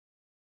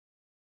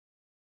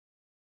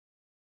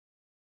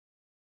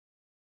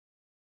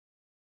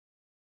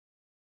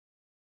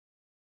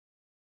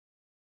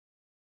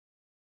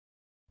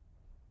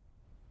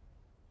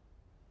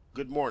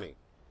Good morning.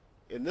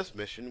 In this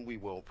mission, we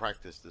will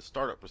practice the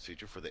startup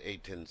procedure for the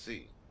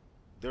A-10C.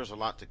 There's a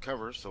lot to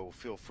cover, so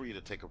feel free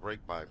to take a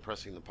break by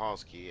pressing the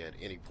pause key at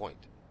any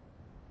point.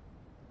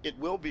 It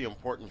will be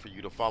important for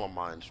you to follow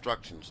my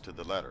instructions to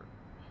the letter.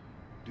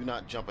 Do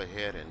not jump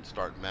ahead and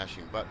start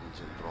mashing buttons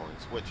and throwing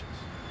switches.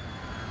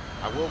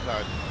 I will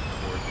guide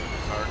you toward the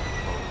desired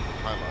controls with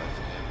highlights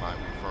and by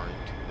referring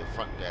to the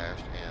front dash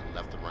and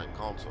left and right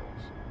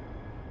consoles.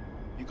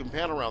 You can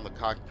pan around the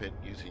cockpit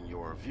using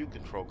your view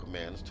control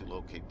commands to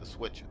locate the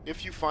switch.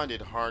 If you find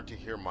it hard to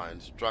hear my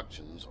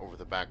instructions over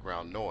the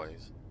background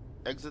noise,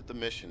 exit the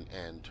mission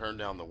and turn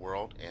down the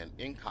world and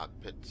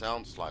in-cockpit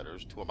sound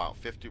sliders to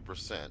about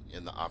 50%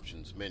 in the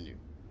options menu.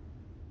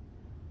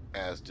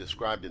 As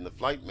described in the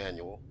flight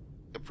manual,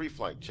 a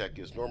pre-flight check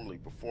is normally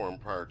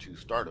performed prior to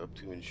startup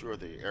to ensure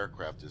the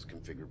aircraft is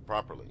configured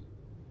properly.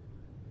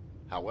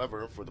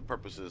 However, for the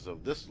purposes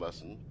of this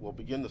lesson, we'll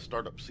begin the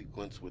startup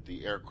sequence with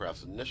the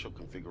aircraft's initial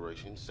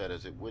configuration set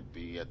as it would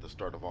be at the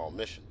start of all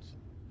missions.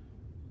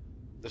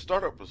 The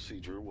startup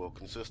procedure will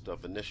consist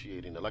of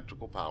initiating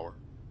electrical power,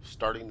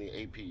 starting the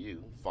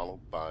APU, followed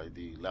by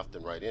the left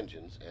and right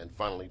engines, and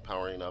finally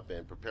powering up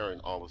and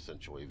preparing all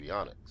essential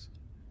avionics.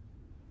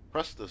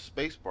 Press the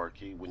spacebar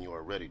key when you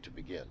are ready to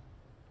begin.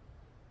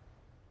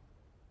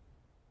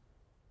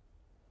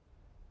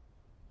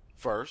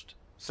 First,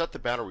 set the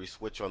battery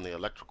switch on the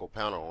electrical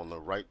panel on the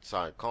right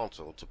side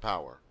console to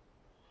power.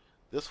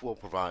 This will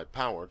provide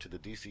power to the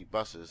DC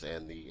buses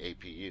and the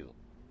APU.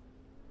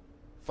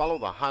 Follow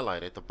the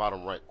highlight at the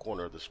bottom right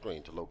corner of the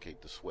screen to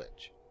locate the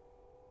switch.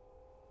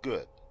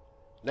 Good.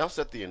 Now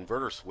set the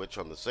inverter switch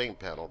on the same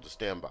panel to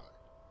standby.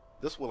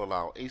 This will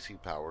allow AC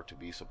power to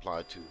be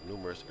supplied to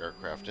numerous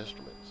aircraft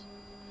instruments.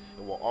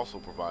 It will also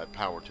provide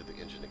power to the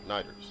engine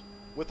igniters.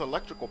 With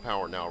electrical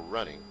power now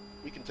running,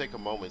 we can take a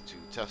moment to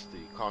test the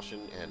caution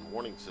and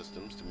warning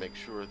systems to make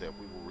sure that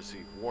we will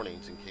receive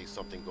warnings in case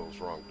something goes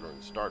wrong during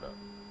startup.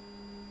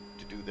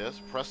 To do this,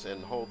 press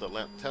and hold the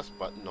lamp test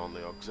button on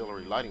the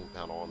auxiliary lighting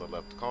panel on the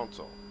left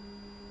console.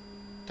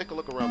 Take a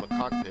look around the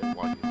cockpit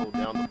while you hold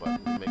down the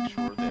button to make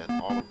sure that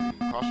all of the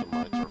caution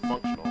lights are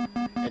functional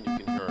and you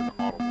can hear an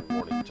audible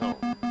warning tone.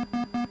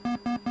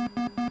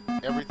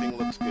 Everything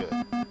looks good.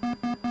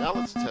 Now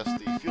let's test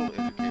the fuel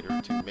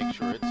indicator to make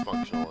sure it's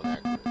functional and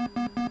accurate.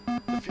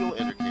 The fuel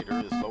indicator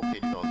is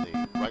located on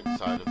the right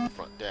side of the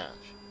front dash.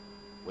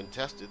 When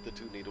tested, the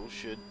two needles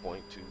should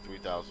point to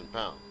 3,000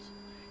 pounds,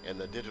 and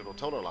the digital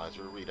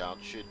tonalizer readout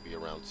should be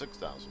around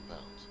 6,000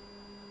 pounds.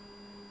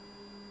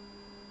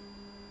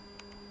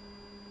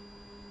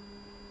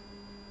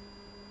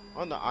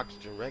 On the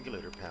oxygen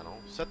regulator panel,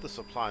 set the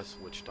supply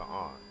switch to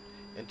on,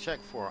 and check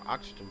for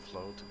oxygen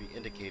flow to be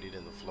indicated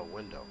in the flow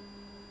window.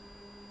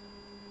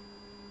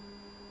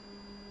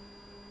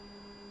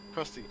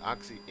 Press the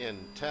Oxy-In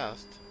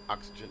Test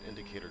Oxygen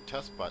Indicator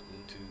Test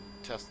button to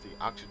test the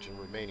oxygen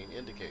remaining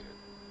indicator.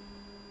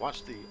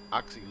 Watch the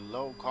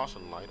Oxy-Low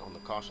caution light on the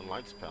caution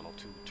lights panel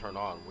to turn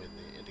on when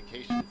the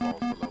indication falls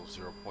below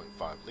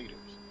 0.5 liters.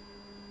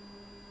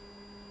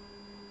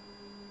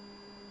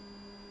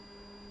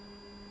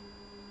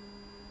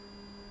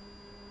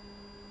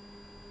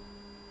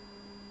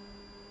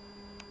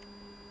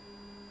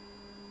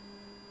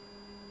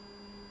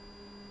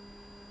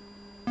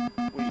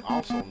 We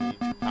also need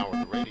to power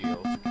the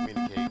radios to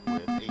communicate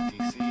with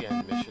A-10C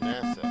and mission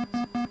assets.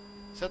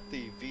 Set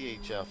the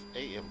VHF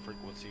AM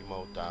frequency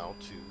mode dial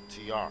to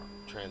TR,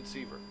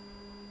 transceiver.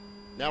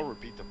 Now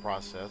repeat the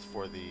process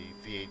for the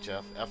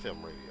VHF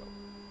FM radio.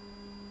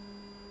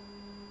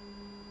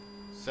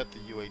 Set the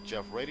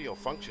UHF radio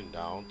function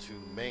dial to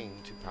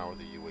main to power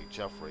the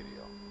UHF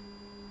radio.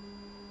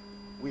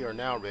 We are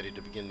now ready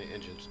to begin the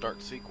engine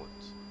start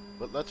sequence,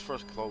 but let's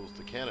first close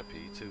the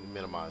canopy to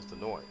minimize the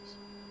noise.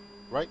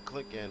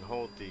 Right-click and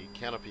hold the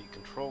canopy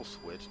control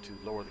switch to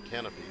lower the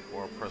canopy,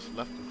 or press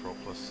left control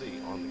plus C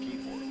on the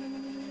keyboard.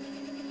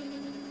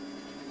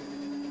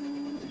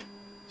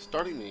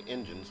 Starting the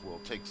engines will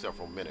take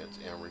several minutes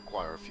and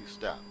require a few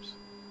steps.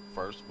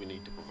 First, we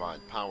need to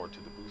provide power to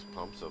the boost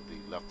pumps of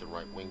the left and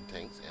right wing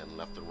tanks and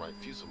left and right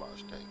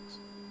fuselage tanks.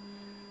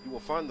 You will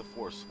find the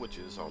four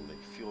switches on the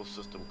fuel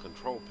system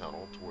control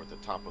panel toward the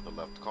top of the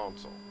left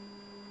console.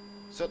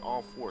 Set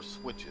all four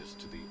switches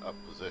to the up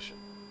position.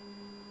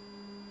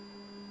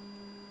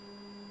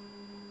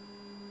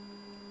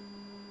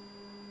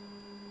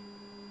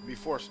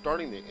 Before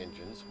starting the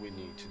engines, we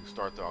need to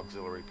start the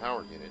auxiliary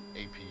power unit,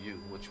 APU,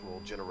 which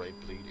will generate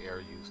bleed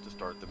air used to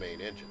start the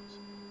main engines.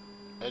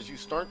 As you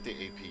start the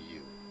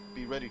APU,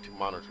 be ready to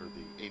monitor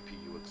the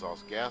APU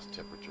exhaust gas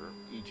temperature,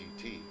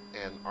 EGT,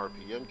 and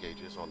RPM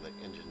gauges on the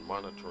engine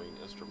monitoring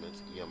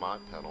instruments EMI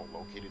panel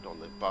located on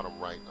the bottom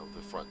right of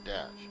the front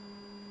dash.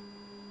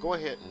 Go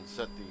ahead and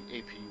set the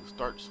APU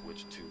start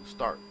switch to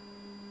start.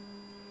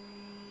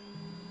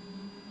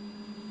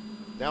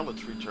 Now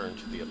let's return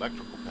to the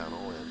electrical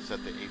panel and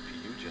set the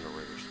APU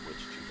generator switch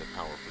to the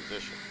power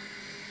position.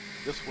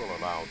 This will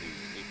allow the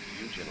APU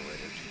APU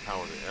generator to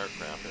power the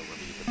aircraft and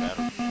relieve the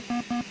battery drain.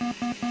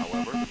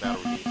 However, the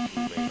battery needs to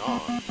remain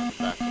on as a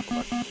backup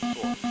electrical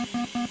source.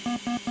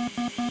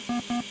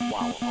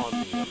 While on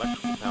the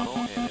electrical panel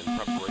and in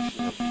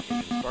preparation of the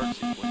engine start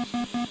sequence,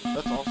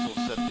 let's also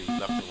set the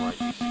left and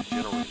right AC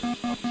generators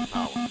up to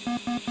power.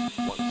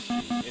 Once the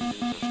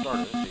engines are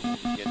started, they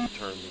will begin to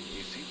turn the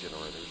AC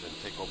generators and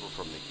take over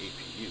from the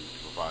APU to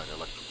provide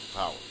electrical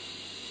power.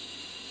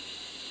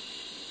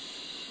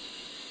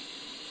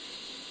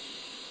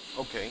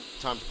 Okay,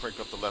 time to crank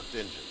up the left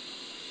engine.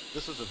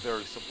 This is a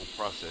very simple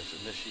process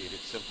initiated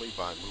simply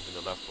by moving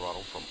the left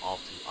throttle from off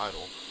to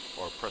idle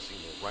or pressing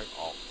the right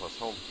Alt plus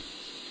home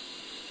keys.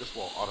 This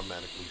will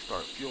automatically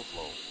start fuel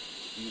flow,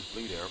 use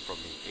bleed air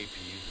from the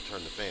APU to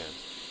turn the fans,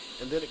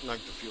 and then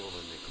ignite the fuel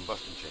in the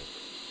combustion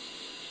chamber.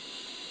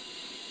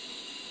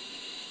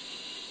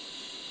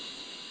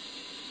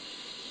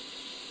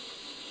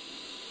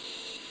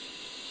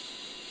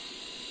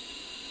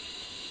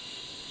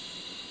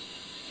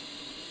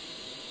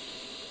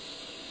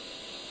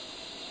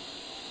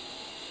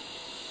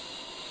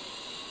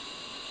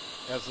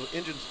 As the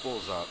engine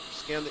spools up,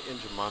 scan the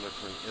engine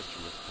monitoring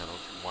instruments panel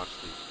to watch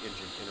the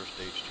engine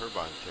interstage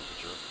turbine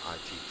temperature,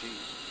 ITT,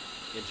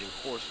 engine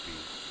core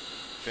speed,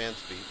 fan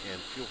speed,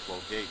 and fuel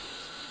flow gauges.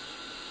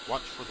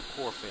 Watch for the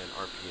core fan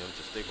RPM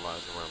to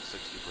stabilize around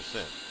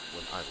 60%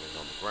 when idling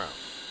on the ground.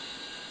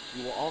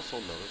 You will also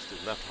notice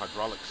the left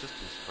hydraulic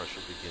system's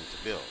pressure begin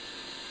to build.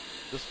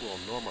 This will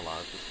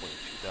normalize between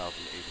 2,800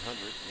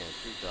 and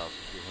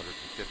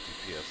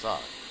 3,350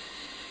 psi.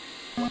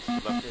 Once the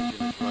left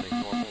engine is running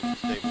normal and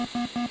stable,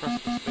 press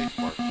the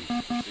spacebar key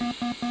to proceed.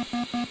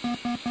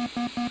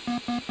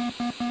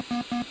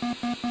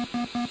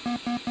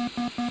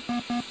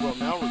 We'll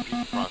now repeat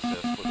the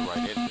process for the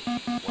right engine.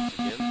 Once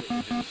again, the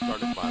engine is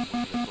started by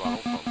moving the throttle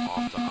from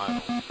off to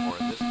idle, or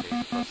in this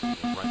case, pressing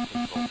the right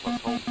control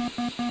plus home keys.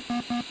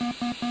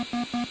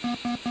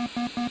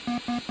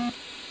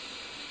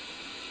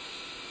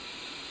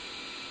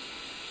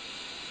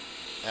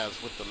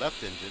 As with the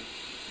left engine,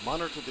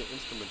 monitor the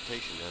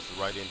instrumentation as the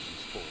right engine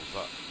spools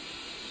up.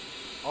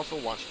 Also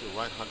watch the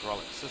right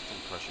hydraulic system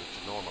pressure to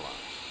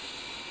normalize.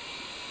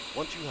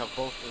 Once you have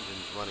both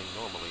engines running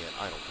normally at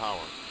idle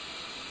power,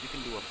 you can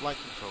do a flight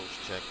controls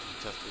check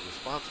to test the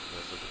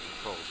responsiveness of the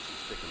controls to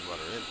stick and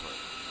rudder input.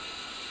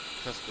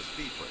 Test the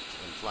speed brakes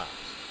and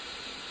flaps.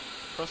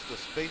 Press the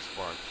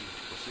spacebar key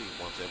to proceed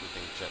once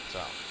everything checks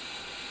out.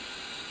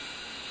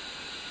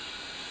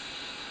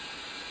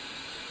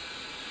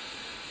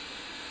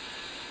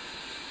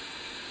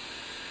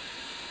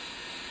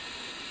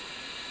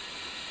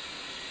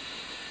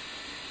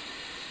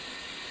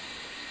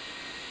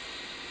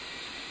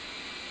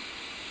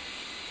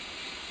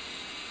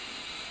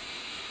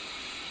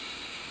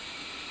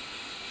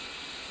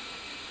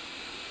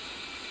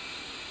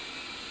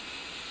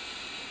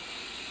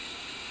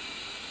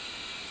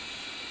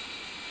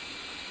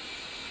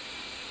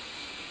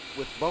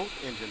 With both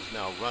engines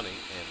now running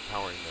and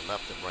powering the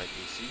left and right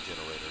AC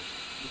generators,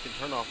 we can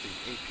turn off the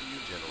APU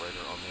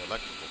generator on the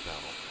electrical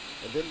panel,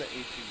 and then the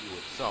APU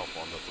itself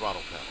on the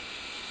throttle panel.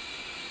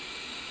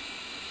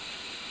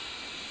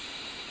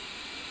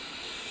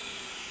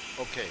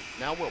 Okay,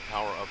 now we'll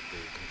power up the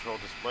control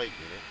display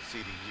unit,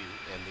 CDU,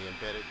 and the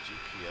embedded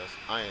GPS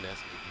INS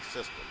AD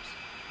systems.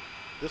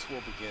 This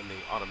will begin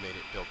the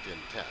automated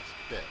built-in test,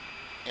 BIT,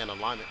 and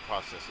alignment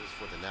processes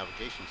for the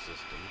navigation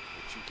system,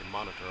 which you can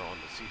monitor on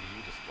the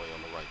CDU display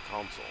on the right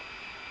console.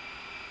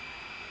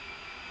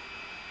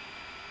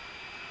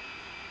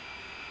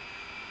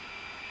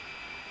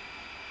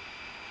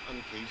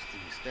 Uncage the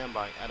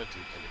standby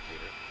attitude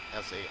indicator,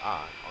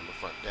 SAI, on the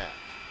front dash.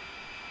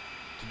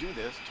 To do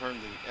this,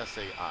 turn the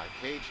SAI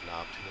cage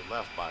knob to the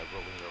left by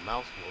rolling your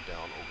mouse wheel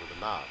down over the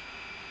knob.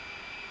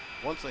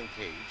 Once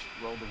uncaged,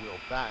 roll the wheel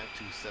back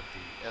to set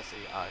the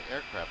SAI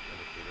aircraft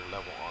indicator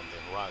level on the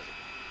horizon.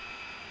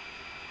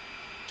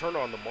 Turn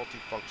on the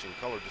multifunction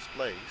color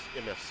displays,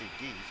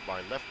 MFCDs,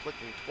 by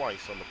left-clicking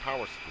twice on the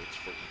power switch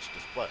for each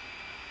display.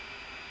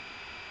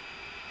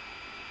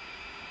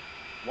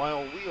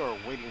 While we are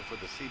waiting for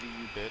the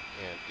CDU bit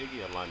and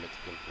IGI alignment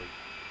to complete,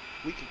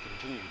 we can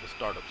continue the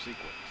startup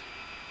sequence.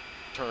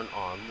 Turn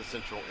on the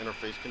Central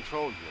Interface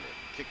Control Unit,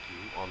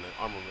 CICU, on the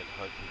Armament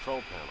HUD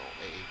Control Panel,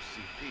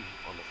 AHCP,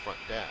 on the front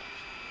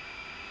dash.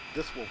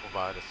 This will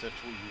provide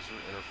essential user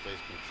interface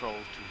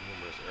controls to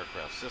numerous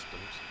aircraft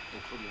systems,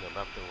 including the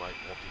left and right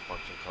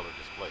multifunction color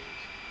displays,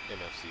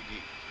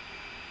 MFCDs.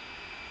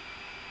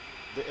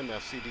 The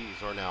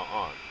MFCDs are now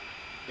on.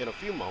 In a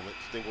few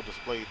moments, they will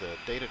display the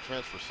Data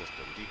Transfer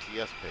System,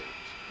 DTS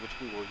page, which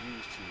we will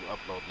use to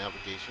upload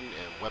navigation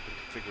and weapon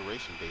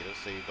configuration data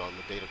saved on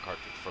the data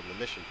cartridge from the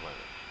mission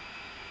planner.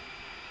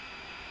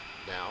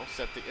 Now,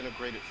 set the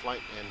Integrated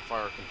Flight and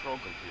Fire Control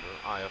Computer,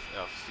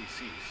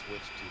 IFFCC,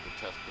 switch to the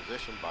test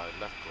position by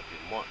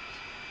left-clicking once.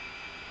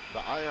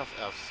 The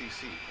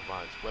IFFCC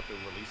provides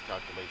weapon release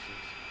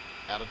calculations,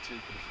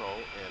 attitude control,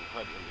 and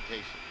HUD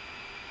indication.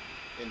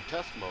 In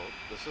test mode,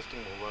 the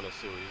system will run a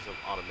series of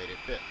automated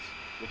bits,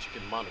 which you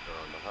can monitor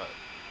on the HUD.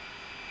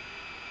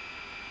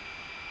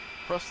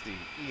 Press the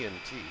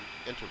E&T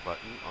enter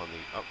button on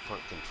the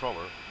upfront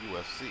controller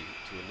UFC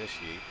to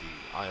initiate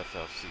the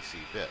IFFCC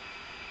bit.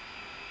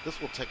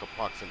 This will take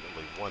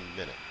approximately 1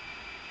 minute.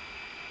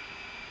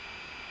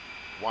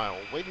 While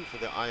waiting for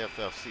the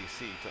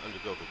IFFCC to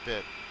undergo the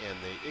bit and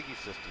the IGI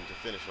system to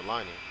finish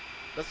aligning,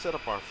 let's set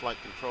up our flight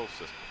control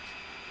systems.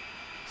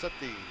 Set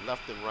the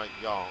left and right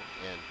yaw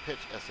and pitch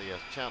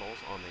SAS channels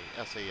on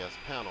the SAS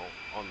panel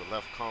on the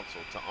left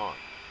console to on.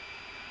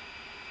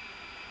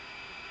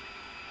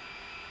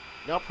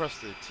 Now press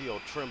the TO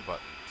trim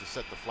button to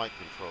set the flight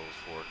controls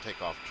for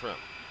takeoff trim.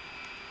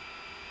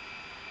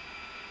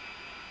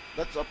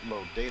 Let's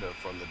upload data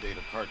from the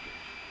data cartridge.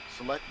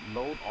 Select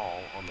Load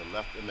All on the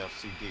left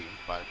MFCD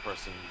by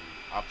pressing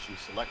the Option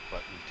Select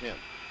button 10.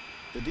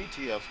 The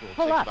DTS will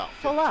take about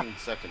 15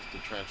 seconds to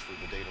transfer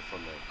the data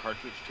from the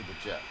cartridge to the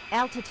jet.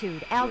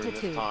 Altitude. During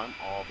this time,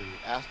 all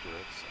the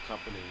asterisks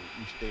accompanying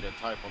each data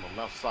type on the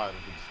left side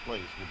of the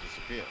displays will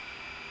disappear.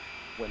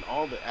 When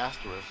all the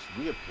asterisks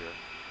reappear,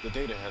 the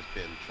data has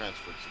been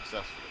transferred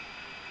successfully.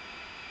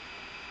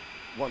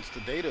 Once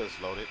the data is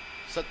loaded,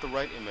 set the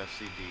right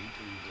MFCD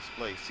to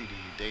display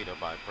CDU data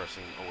by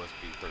pressing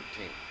OSB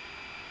 13.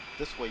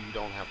 This way you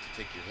don't have to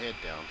take your head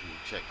down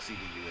to check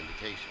CDU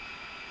indication.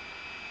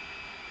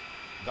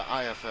 The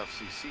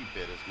IFFCC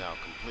bit is now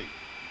complete.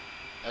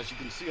 As you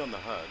can see on the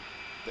HUD,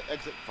 the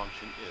exit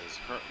function is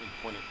currently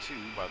pointed to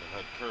by the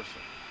HUD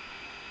cursor.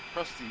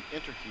 Press the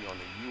Enter key on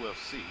the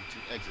UFC to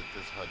exit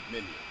this HUD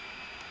menu.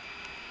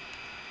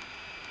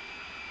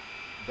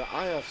 The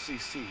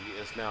IFCC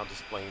is now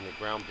displaying the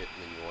ground bit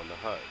menu on the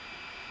HUD,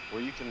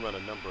 where you can run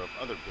a number of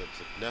other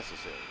bits if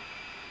necessary.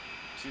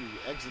 To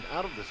exit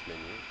out of this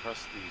menu,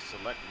 press the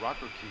Select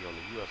Rocker key on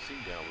the UFC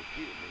down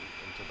repeatedly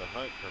until the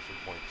HUD cursor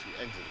points to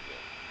exit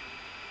again.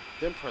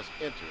 Then press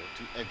Enter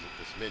to exit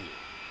this menu.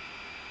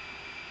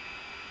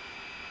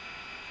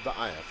 The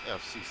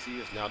IFFCC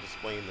is now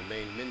displaying the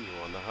main menu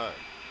on the HUD,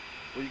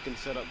 where you can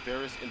set up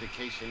various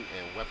indication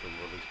and weapon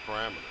release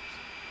parameters.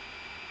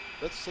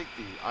 Let's take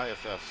the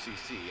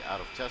IFFCC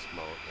out of test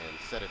mode and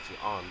set it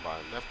to on by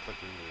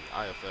left-clicking the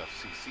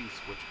IFFCC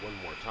switch one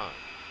more time.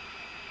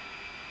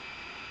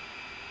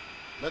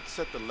 Let's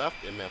set the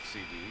left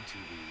MFCD to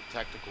the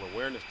Tactical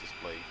Awareness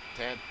Display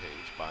TAD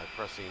page by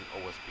pressing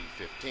OSB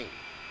 15.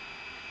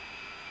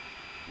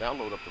 Now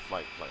load up the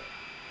flight plan.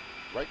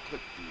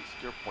 Right-click the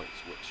steer point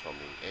switch on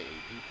the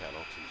AAP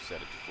panel to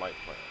set it to flight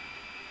plan.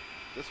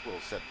 This will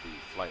set the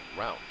flight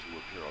route to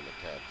appear on the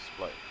TAD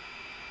display.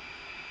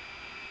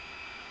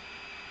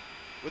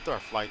 With our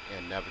flight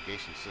and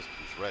navigation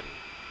systems ready,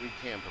 we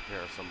can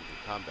prepare some of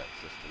the combat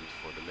systems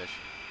for the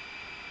mission.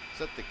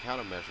 Set the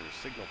countermeasure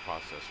signal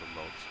processor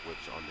mode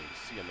switch on the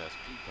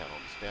CMSP panel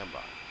to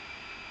standby.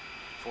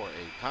 For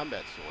a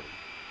combat sortie,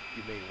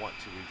 you may want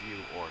to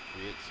review or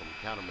create some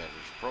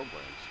countermeasures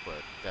programs,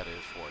 but that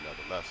is for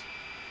another lesson.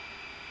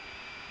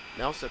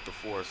 Now set the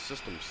 4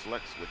 system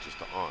select switches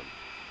to on,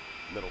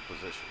 middle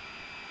position.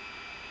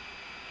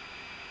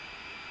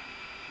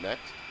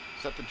 Next,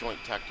 set the Joint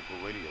Tactical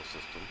Radio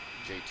System,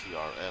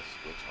 JTRS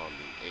switch on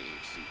the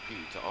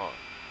AHCP to on.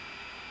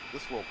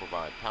 This will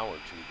provide power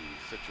to the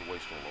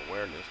Situational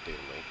Awareness data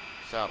link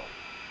saddle.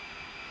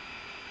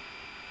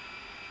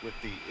 With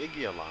the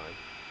IGI aligned,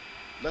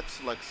 let's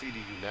select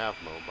CDU nav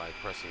mode by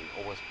pressing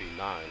OSB 9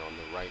 on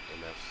the right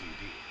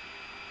MFCD.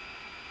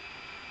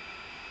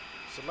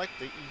 Select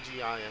the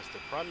EGI as the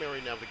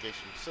primary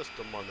navigation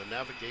system on the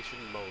Navigation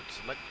Mode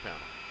Select panel.